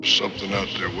Something out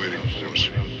there waiting for us,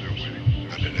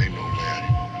 and it ain't no man.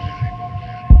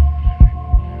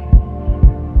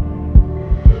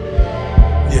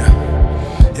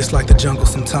 Yeah, it's like the jungle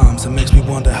sometimes. It makes me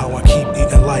wonder how I keep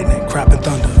eating lightning, crap and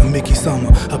thunder, a Mickey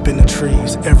Summer, up in the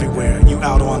trees, everywhere. You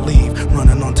out on leave,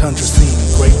 running on tundra scene.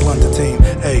 Great blunder team,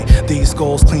 ayy, these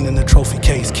skulls cleaning the trophy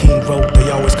case. Keen rope,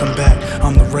 they always come back,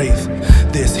 I'm the wraith.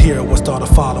 This here will start a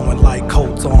following like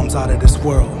Colts, arms out of this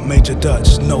world. Major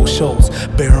Dutch, no shows,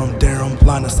 bear 'em, dare 'em,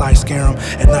 line of sight, scare 'em.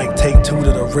 At night, take two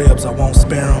to the ribs, I won't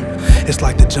spare 'em. It's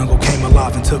like the jungle came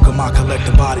alive and took 'em, I collect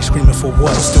the body, screaming for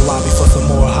what? Still lobby for some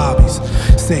more hobbies.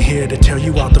 Sent here to tear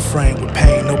you out the frame with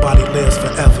pain. Nobody lives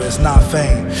forever, it's not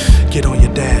fame. Get on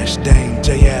your dash, dame,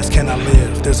 J-ass, can I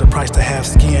live? There's a price to have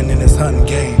skin in this hunting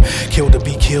game. Kill to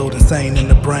be killed, insane in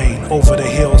the brain. Over the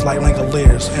hills like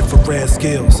Langoliers, infrared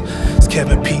skills. It's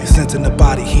Kevin Pete, sensing the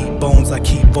body heat. Bones I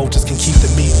keep, vultures can keep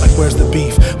the meat. Like where's the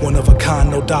beef? One of a kind,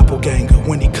 no doppelganger.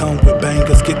 When he come with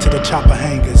bangers, get to the chopper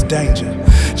hangers. Danger,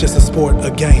 just a sport,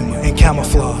 a gamer. In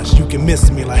camouflage, you can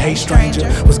miss me like, hey stranger,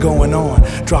 what's going on?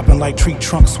 Dropping like tree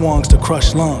trunk swungs to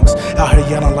crush lungs. Out here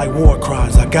yelling like war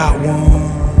cries, I got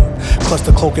one.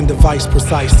 Cluster cloaking device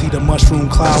precise. See the mushroom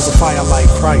clouds of fire like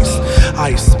Christ.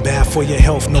 Ice, bad for your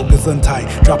health, no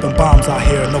gesundheit. Dropping bombs out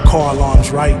here, no car alarms,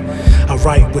 right? I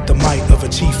write with the might of a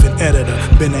chief and editor.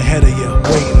 Been ahead of you,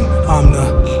 waiting. I'm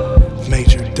the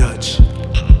Major Dutch.